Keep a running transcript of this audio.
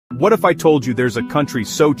What if I told you there's a country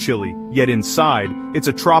so chilly, yet inside, it's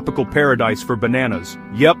a tropical paradise for bananas?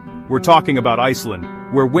 Yep, we're talking about Iceland,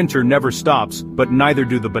 where winter never stops, but neither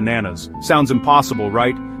do the bananas. Sounds impossible,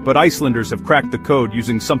 right? But Icelanders have cracked the code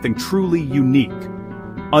using something truly unique: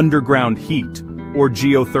 underground heat, or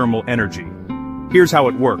geothermal energy. Here's how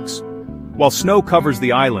it works. While snow covers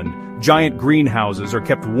the island, giant greenhouses are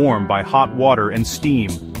kept warm by hot water and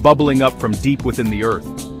steam, bubbling up from deep within the earth.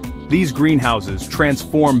 These greenhouses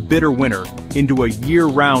transform bitter winter into a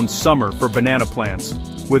year-round summer for banana plants,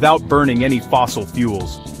 without burning any fossil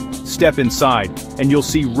fuels. Step inside, and you'll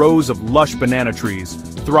see rows of lush banana trees,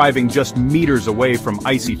 thriving just meters away from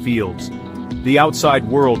icy fields. The outside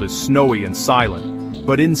world is snowy and silent,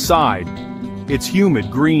 but inside, it's humid,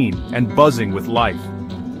 green, and buzzing with life.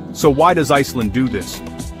 So why does Iceland do this?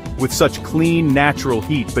 With such clean, natural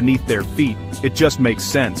heat beneath their feet, it just makes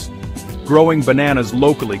sense. Growing bananas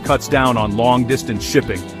locally cuts down on long-distance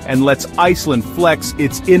shipping and lets Iceland flex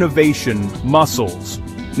its innovation muscles.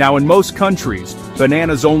 Now, in most countries,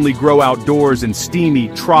 bananas only grow outdoors in steamy,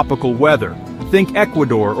 tropical weather. Think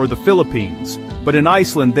Ecuador or the Philippines. But in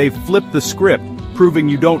Iceland, they've flipped the script, proving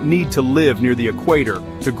you don't need to live near the equator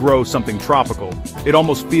to grow something tropical. It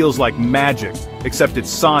almost feels like magic, except it's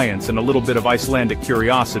science and a little bit of Icelandic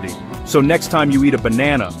curiosity. So next time you eat a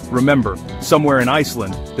banana, remember, somewhere in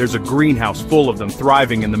Iceland, there's a greenhouse full of them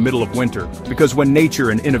thriving in the middle of winter. Because when nature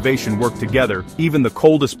and innovation work together, even the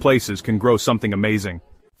coldest places can grow something amazing.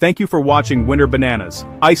 Thank you for watching Winter Bananas,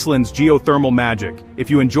 Iceland's geothermal magic. If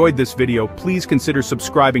you enjoyed this video, please consider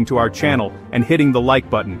subscribing to our channel and hitting the like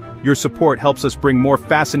button. Your support helps us bring more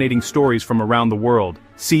fascinating stories from around the world.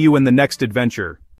 See you in the next adventure.